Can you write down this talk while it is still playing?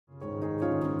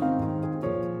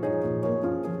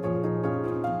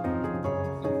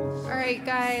right,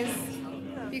 guys.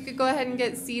 If you could go ahead and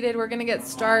get seated, we're going to get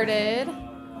started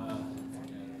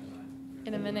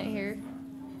in a minute here.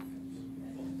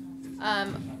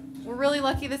 We're really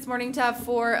lucky this morning to have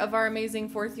 4 of our amazing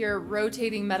fourth-year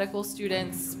rotating medical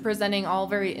students presenting all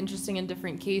very interesting and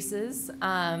different cases.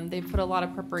 They've put a lot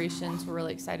of preparation, so we're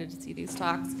really excited to see these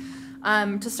talks.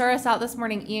 To start us out this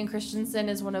morning, Ian Christensen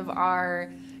is one of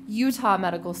our Utah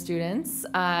medical students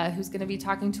who's going to be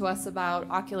talking to us about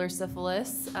ocular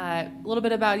syphilis. A little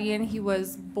bit about Ian. He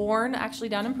was born actually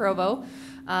down in Provo,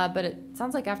 but it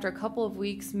sounds like after a couple of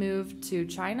weeks moved to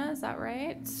China, is that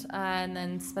right? And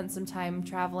then spent some time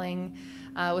traveling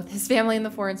with his family in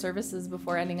the foreign services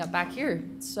before ending up back here.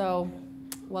 So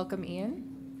welcome, Ian.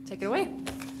 Take it away.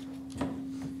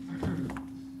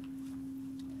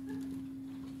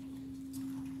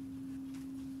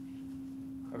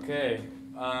 Okay.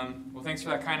 Well, thanks for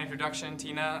that kind introduction,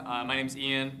 Tina. My name's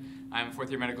Ian. I'm a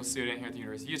fourth-year medical student here at the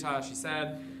University of Utah, as she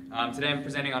said. Today I'm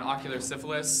presenting on ocular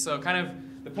syphilis. So kind of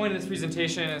the point of this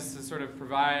presentation is to sort of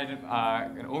provide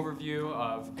an overview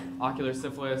of ocular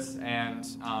syphilis, and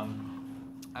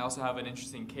I also have an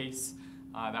interesting case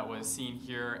that was seen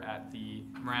here at the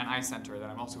Moran Eye Center that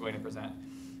I'm also going to present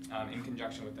in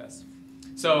conjunction with this.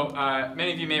 So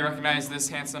many of you may recognize this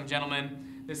handsome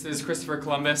gentleman. This is Christopher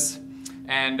Columbus.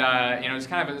 And just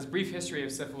kind of this brief history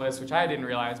of syphilis, which I didn't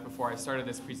realize before I started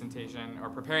this presentation, or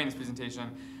preparing this presentation.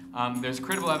 There's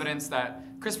credible evidence that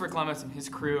Christopher Columbus and his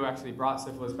crew actually brought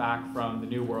syphilis back from the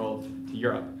New World to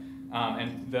Europe.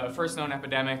 And the first known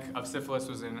epidemic of syphilis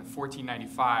was in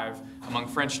 1495 among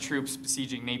French troops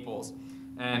besieging Naples.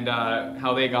 And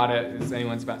how they got it is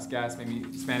anyone's best guess.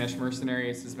 Maybe Spanish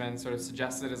mercenaries has been sort of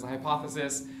suggested as a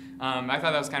hypothesis. I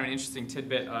thought that was kind of an interesting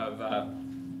tidbit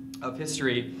of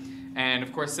history. And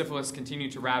of course, syphilis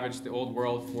continued to ravage the old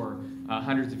world for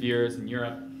hundreds of years in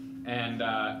Europe, and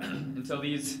until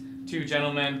these 2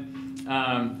 gentlemen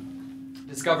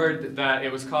discovered that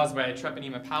it was caused by a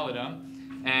Treponema pallidum,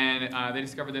 and they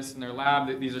discovered this in their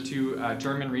lab. These are 2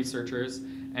 German researchers,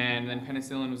 and then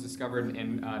penicillin was discovered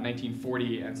in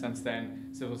 1940, and since then,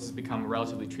 syphilis has become a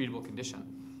relatively treatable condition.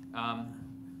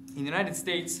 In the United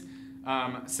States,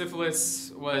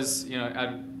 syphilis was,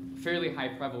 at fairly high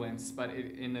prevalence, but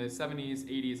in the 70s,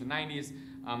 80s, and 90s,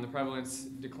 the prevalence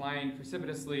declined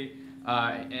precipitously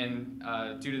and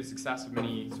due to the success of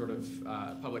many sort of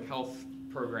public health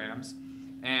programs.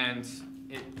 And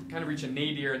it kind of reached a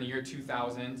nadir in the year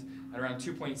 2000 at around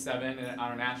 2.7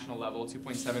 on a national level,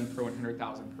 2.7 per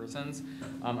 100,000 persons.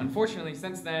 Unfortunately,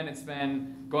 since then, it's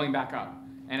been going back up.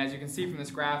 And as you can see from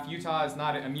this graph, Utah is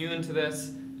not immune to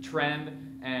this trend,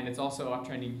 and it's also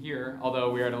uptrending here,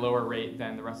 although we're at a lower rate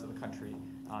than the rest of the country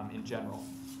in general.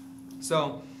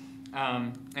 So,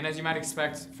 and as you might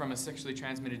expect from a sexually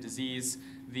transmitted disease,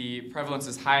 the prevalence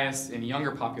is highest in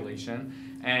younger population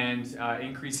and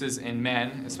increases in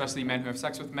men, especially men who have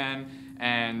sex with men,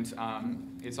 and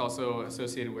it's also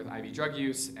associated with IV drug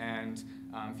use, and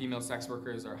female sex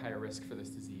workers are higher risk for this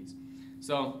disease.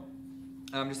 So,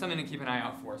 just something to keep an eye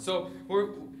out for. So we're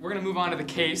going to move on to the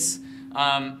case.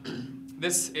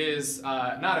 This is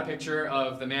not a picture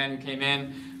of the man who came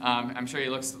in. I'm sure he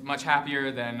looks much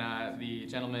happier than the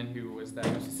gentleman who was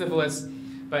diagnosed with syphilis.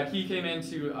 But he ccame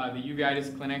into the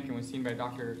uveitis clinic and was seen by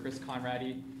Dr. Chris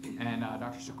Conradi and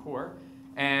Dr. Shakur.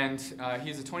 And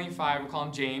he's a 25, we'll call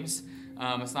him James.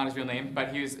 It's not his real name,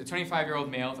 but he was a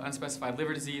 25-year-old male with unspecified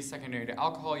liver disease secondary to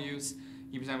alcohol use.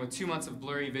 He presented with 2 months of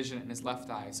blurry vision in his left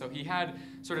eye. So he had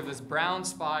sort of this brown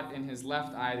spot in his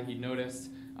left eye that he'd noticed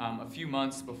a few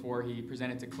months before he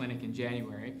presented to clinic in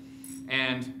January.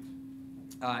 And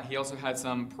he also had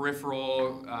some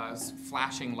peripheral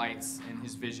flashing lights in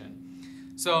his vision.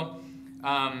 So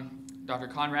Dr.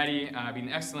 Conradi, being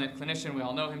an excellent clinician, we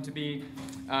all know him to be,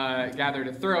 gathered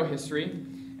a thorough history.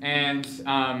 And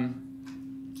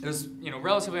it was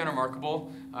relatively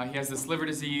unremarkable. He has this liver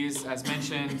disease, as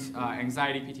mentioned,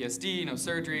 anxiety, PTSD, no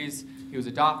surgeries. He was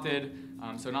adopted,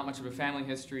 so not much of a family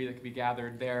history that could be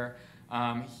gathered there.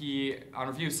 On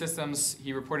review of systems,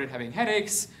 he reported having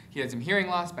headaches. He had some hearing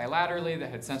loss bilaterally that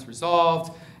had since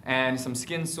resolved, and some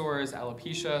skin sores,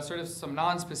 alopecia, sort of some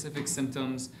non-specific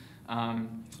symptoms.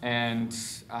 And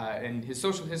his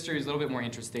social history is a little bit more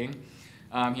interesting.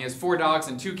 He has 4 dogs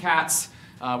and 2 cats.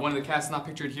 One of the cats not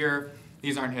pictured here.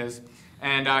 These aren't his.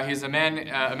 And he's a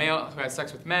male who has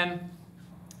sex with men.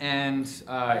 And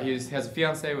he has a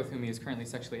fiancée with whom he is currently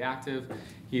sexually active.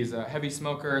 He's a heavy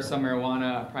smoker, some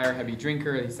marijuana, a prior heavy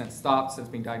drinker. He's since stopped since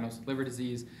being diagnosed with liver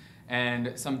disease,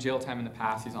 and some jail time in the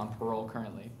past. He's on parole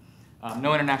currently.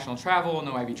 No international travel,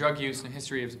 no IV drug use, no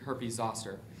history of herpes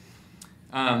zoster.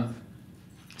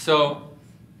 So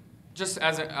just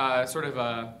as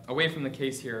away from the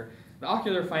case here, the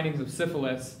ocular findings of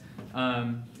syphilis,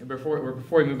 before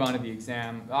we move on to the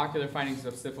exam, the ocular findings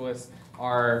of syphilis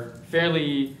are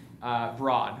fairly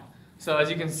broad. So as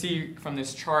you can see from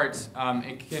this chart,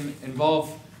 it can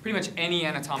involve pretty much any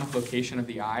anatomic location of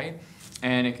the eye,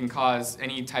 and it can cause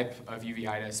any type of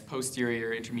uveitis,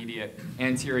 posterior, intermediate,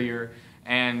 anterior,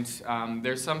 and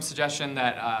there's some suggestion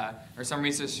that, or some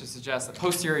research to suggest that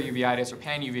posterior uveitis or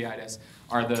panuveitis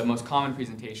are the most common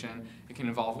presentation. It can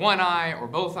involve one eye or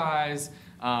both eyes.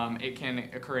 It can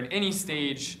occur in any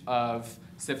stage of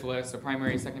syphilis, so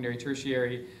primary, secondary,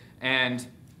 tertiary, and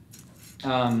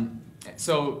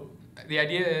so the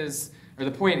idea is, or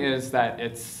the point is that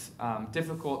it's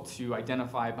difficult to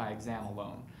identify by exam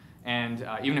alone. And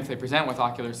even if they present with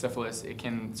ocular syphilis, it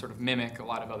can sort of mimic a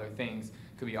lot of other things.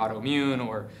 It could be autoimmune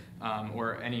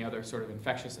or any other sort of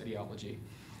infectious etiology.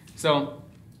 So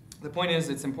the point is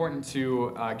it's important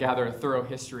to gather a thorough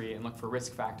history and look for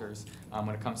risk factors when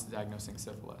it comes to diagnosing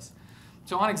syphilis.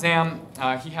 So on exam,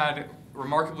 he had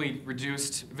remarkably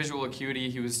reduced visual acuity.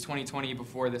 He was 20/20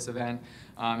 before this event.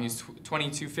 He was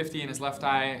 22/50 in his left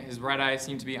eye. His right eye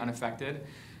seemed to be unaffected.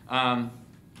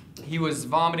 He was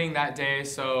vomiting that day,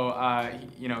 so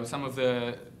some of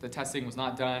the testing was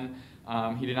not done.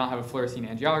 He did not have a fluorescein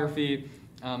angiography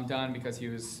done because he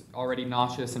was already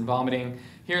nauseous and vomiting.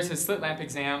 Here's his slit lamp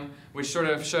exam, which sort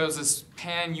of shows this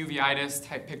pan-uveitis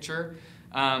type picture.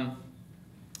 So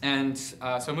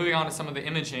moving on to some of the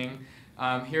imaging,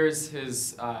 here's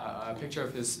his picture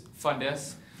of his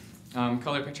fundus,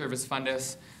 color picture of his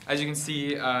fundus. As you can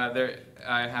see,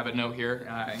 I have a note here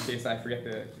in case I forget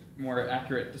the more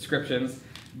accurate descriptions,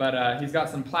 but he's got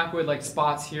some plaquewood-like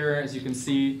spots here, as you can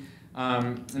see.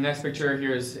 The next picture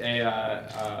here is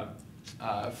a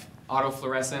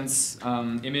autofluorescence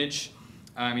image.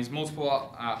 He's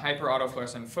multiple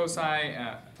hyperautofluorescent foci,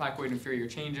 plaqueoid inferior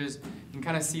changes. You can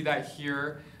kind of see that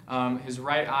here. His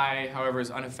right eye, however,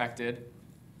 is unaffected.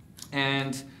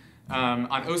 And on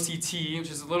OCT,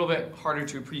 which is a little bit harder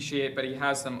to appreciate, but he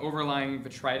has some overlying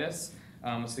vitritis,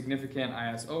 significant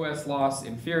IS-OS loss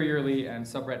inferiorly, and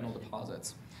subretinal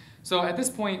deposits. So at this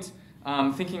point,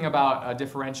 thinking about a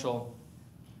differential,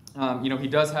 he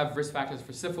does have risk factors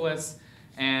for syphilis,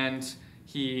 and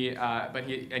he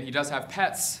does have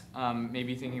PETs,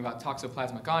 maybe thinking about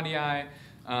Toxoplasma gondii,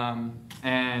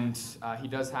 and he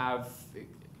does have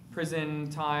prison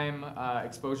time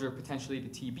exposure potentially to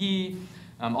TB,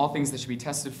 all things that should be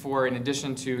tested for, in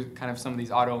addition to kind of some of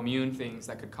these autoimmune things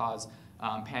that could cause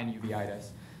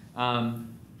pan-uveitis.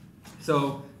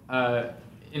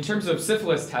 In terms of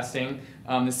syphilis testing,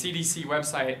 the CDC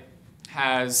website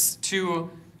has two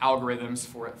algorithms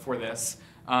for this.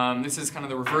 This is kind of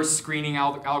the reverse screening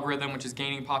algorithm, which is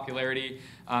gaining popularity.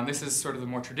 This is sort of the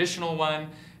more traditional one,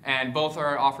 and both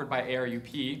are offered by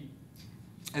ARUP.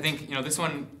 I think this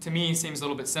one to me seems a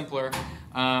little bit simpler,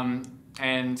 kind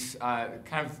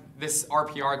of this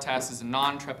RPR test is a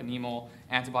non-treponemal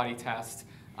antibody test,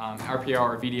 RPR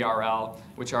or VDRL,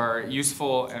 which are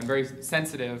useful and very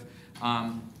sensitive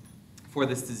for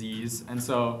this disease, and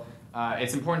so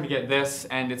it's important to get this,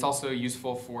 and it's also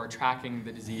useful for tracking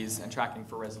the disease and tracking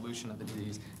for resolution of the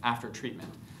disease after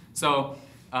treatment. So,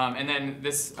 and then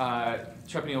this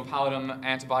treponemal pallidum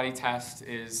antibody test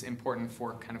is important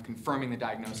for kind of confirming the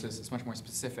diagnosis. It's much more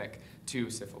specific to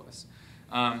syphilis.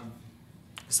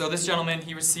 So this gentleman,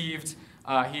 he received,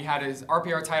 he had his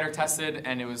RPR titer tested,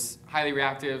 and it was highly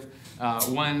reactive,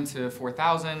 1 to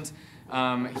 4,000.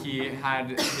 He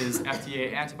had his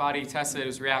FDA antibody tested, it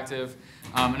was reactive.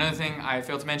 Another thing I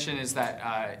failed to mention is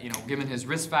that, given his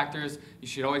risk factors, you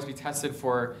should always be tested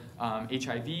for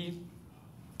HIV.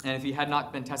 And if he had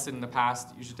not been tested in the past,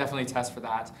 you should definitely test for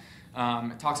that.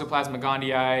 Toxoplasma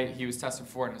gondii, he was tested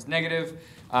for and was negative.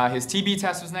 His TB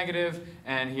test was negative,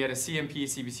 and he had a CMP,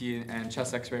 CBC, and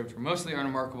chest x-ray, which were mostly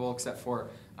unremarkable, except for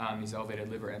these elevated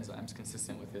liver enzymes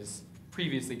consistent with his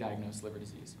previously diagnosed liver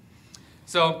disease.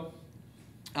 So,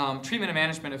 treatment and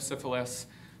management of syphilis.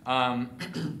 So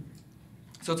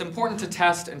it's important to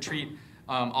test and treat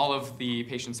all of the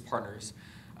patient's partners.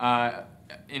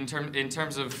 In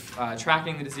terms of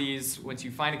tracking the disease, once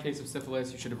you find a case of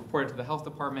syphilis, you should report it to the health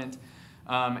department.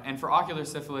 And for ocular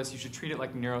syphilis, you should treat it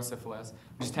like neurosyphilis,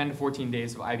 which is 10 to 14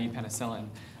 days of IV penicillin,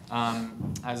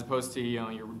 as opposed to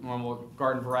your normal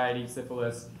garden variety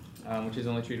syphilis, which is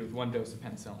only treated with 1 dose of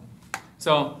penicillin.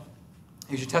 So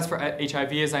you should test for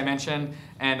HIV, as I mentioned,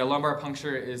 and a lumbar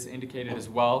puncture is indicated as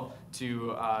well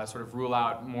to sort of rule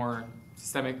out more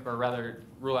systemic, or rather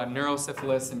rule out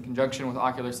neurosyphilis in conjunction with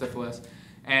ocular syphilis.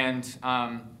 And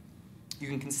You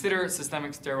can consider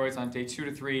systemic steroids on day 2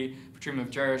 to 3 for treatment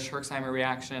of Jarisch-Herxheimer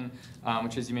reaction,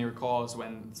 which, as you may recall, is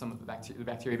when some of the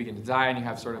bacteria begin to die and you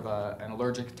have sort of an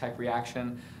allergic type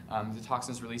reaction. The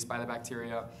toxins released by the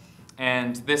bacteria.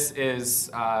 And this is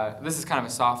kind of a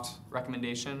soft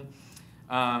recommendation.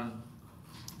 Once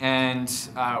the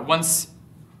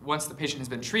patient has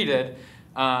been treated,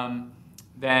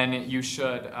 then you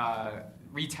should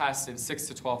retest in 6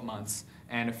 to 12 months.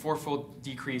 And a 4-fold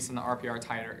decrease in the RPR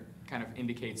titer kind of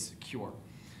indicates cure.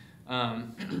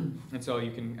 And so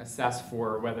you can assess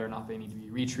for whether or not they need to be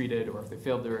retreated or if they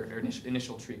failed their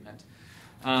initial treatment.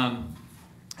 And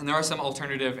there are some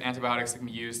alternative antibiotics that can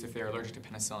be used if they're allergic to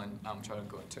penicillin, which I won't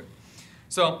go into.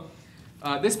 So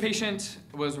this patient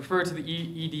was referred to the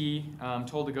ED,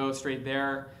 told to go straight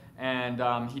there,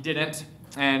 and he didn't.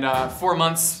 And 4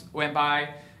 months went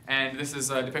by, and this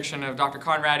is a depiction of Dr.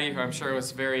 Conradi, who I'm sure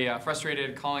was very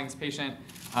frustrated, calling his patient,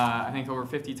 I think over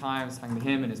 50 times, talking to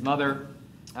him and his mother,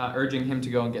 urging him to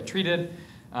go and get treated.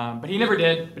 But he never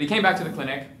did, but he came back to the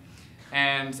clinic,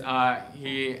 and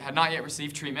he had not yet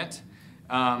received treatment.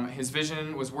 His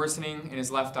vision was worsening in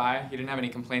his left eye. He didn't have any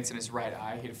complaints in his right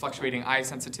eye. He had fluctuating eye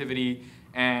sensitivity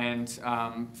and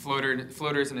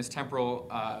floaters in his temporal,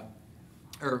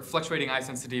 or fluctuating eye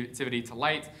sensitivity to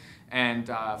light, and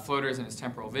floaters in his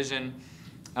temporal vision.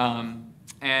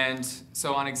 And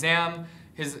so on exam,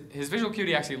 his visual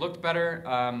acuity actually looked better.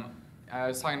 I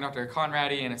was talking to Dr.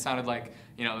 Conradi, and it sounded like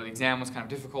the exam was kind of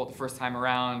difficult the first time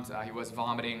around. He was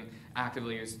vomiting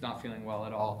actively. He was not feeling well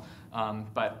at all.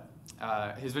 But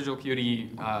his visual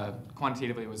acuity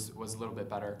quantitatively was a little bit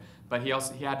better. But he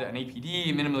had an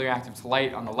APD, minimally reactive to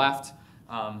light, on the left,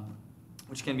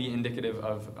 which can be indicative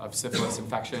of syphilis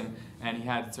infection. And he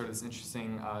had sort of this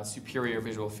interesting superior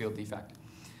visual field defect.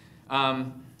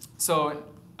 So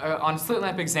on slit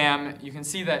lamp exam, you can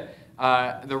see that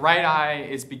the right eye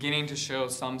is beginning to show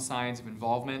some signs of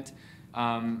involvement,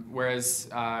 whereas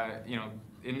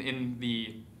in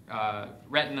the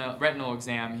retinal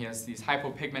exam, he has these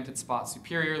hypopigmented spots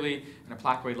superiorly and a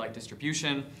placoid-like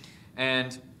distribution.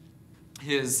 And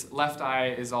his left eye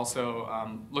is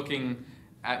also looking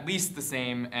at least the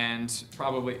same and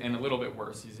probably a little bit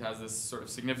worse. He has this sort of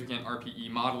significant RPE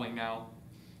modeling now,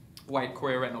 white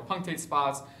chorioretinal punctate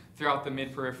spots throughout the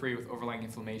mid-periphery with overlying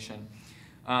inflammation,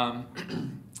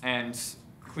 and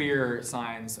clear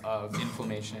signs of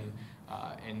inflammation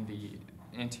in the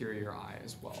anterior eye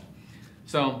as well.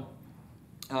 So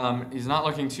he's not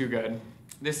looking too good.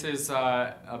 This is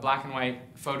a black and white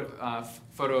photo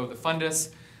of the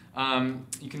fundus.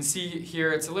 You can see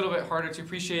here it's a little bit harder to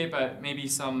appreciate, but maybe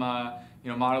some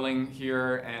modeling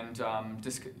here and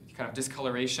kind of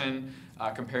discoloration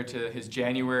compared to his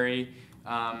January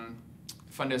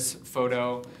fundus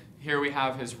photo. Here we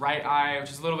have his right eye,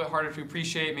 which is a little bit harder to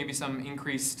appreciate, maybe some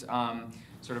increased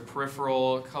sort of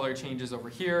peripheral color changes over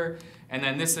here. And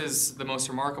then this is the most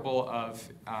remarkable of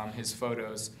his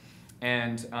photos.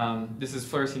 And this is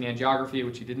fluorescein angiography,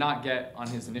 which he did not get on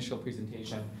his initial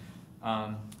presentation.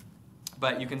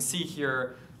 But you can see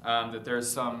here that there's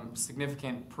some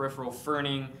significant peripheral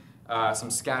ferning,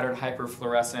 some scattered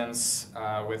hyperfluorescence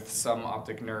with some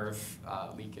optic nerve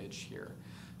leakage here.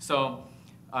 So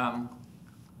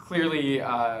clearly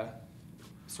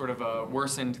sort of a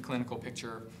worsened clinical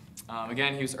picture.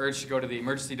 Again, he was urged to go to the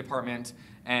emergency department,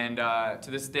 and to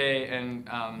this day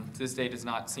does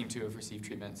not seem to have received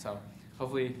treatment. So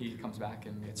hopefully he comes back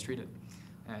and gets treated.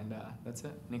 And that's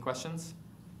it. Any questions?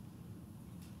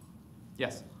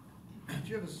 Yes? Do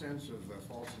you have a sense of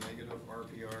false negative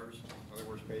RPRs? In other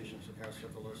words, patients that have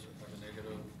syphilis that have a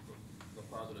negative, a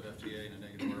positive FDA and a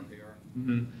negative RPR?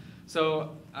 Mm-hmm.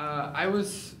 So I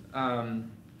was,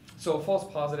 so a false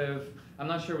positive, I'm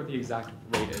not sure what the exact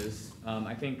rate is.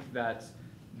 I think that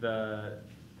the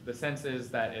sense is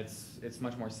that it's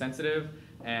much more sensitive,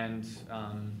 and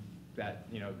that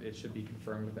it should be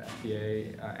confirmed with the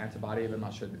FDA antibody, but I'm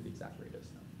not sure what the exact rate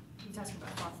is. No. You're talking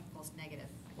about false negative.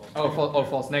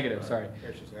 False negative, sorry.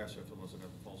 Patients have syphilis and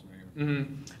have a false negative.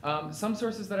 Mm-hmm. Some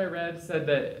sources that I read said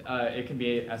that it can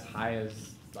be as high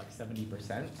as like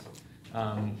 70%,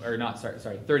 or not,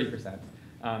 sorry, 30%.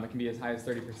 It can be as high as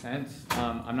 30%.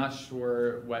 I'm not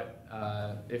sure what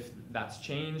if that's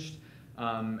changed,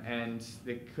 and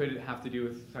it could have to do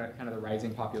with kind of the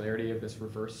rising popularity of this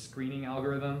reverse screening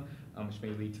algorithm, which may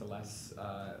lead to less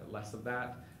of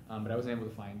that. But I wasn't able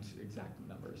to find exact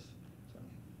numbers.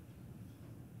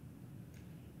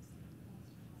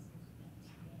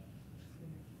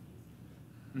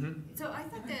 Mm-hmm. So I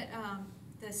thought that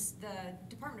the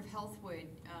Department of Health would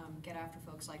get after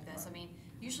folks like this. I mean,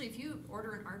 usually if you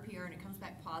order an RPR and it comes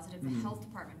back positive, the health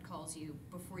department calls you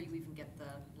before you even get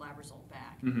the lab result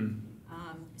back. Mm-hmm.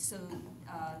 So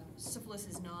syphilis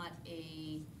is not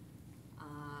a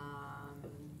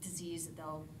disease that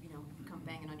they'll, come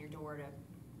banging on your door to,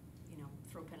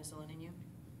 throw penicillin in you?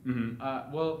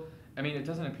 Mm-hmm. Well, I mean, it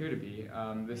doesn't appear to be.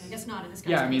 I guess not in this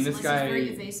guy's yeah, I mean, case, this unless guy, it's very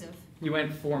evasive. he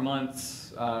went 4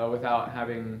 months without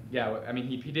having, I mean,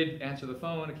 he did answer the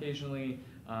phone occasionally,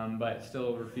 but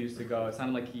still refused to go. It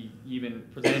sounded like he even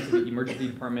presented to the emergency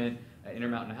department at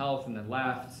Intermountain Health and then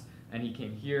left, and he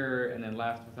came here and then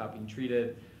left without being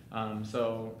treated.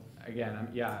 So again,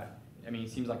 I mean, he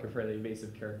seems like a fairly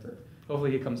evasive character.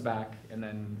 Hopefully he comes back, and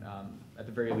then at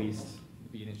the very least,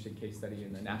 it'd be an interesting case study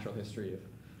in the natural history of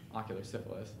ocular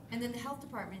syphilis. And then the health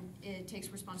department takes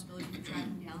responsibility for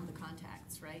tracking down the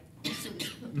contacts, right? So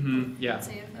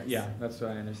Yeah, that's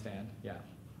what I understand. Yeah,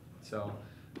 so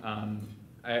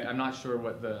I'm not sure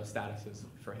what the status is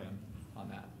for him on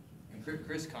that. And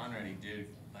Chris Conrad, he did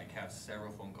have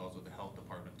several phone calls with the health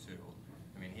department too.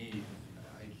 I mean,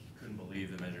 I couldn't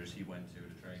believe the measures he went to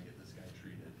try and get this guy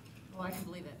treated. Well, I can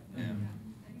believe it. Yeah.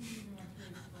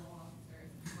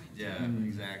 Yeah,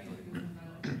 exactly.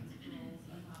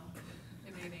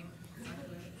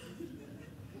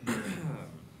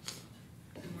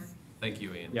 Thank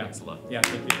you, Ian. Yeah. Thanks a lot. Yeah,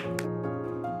 thank you.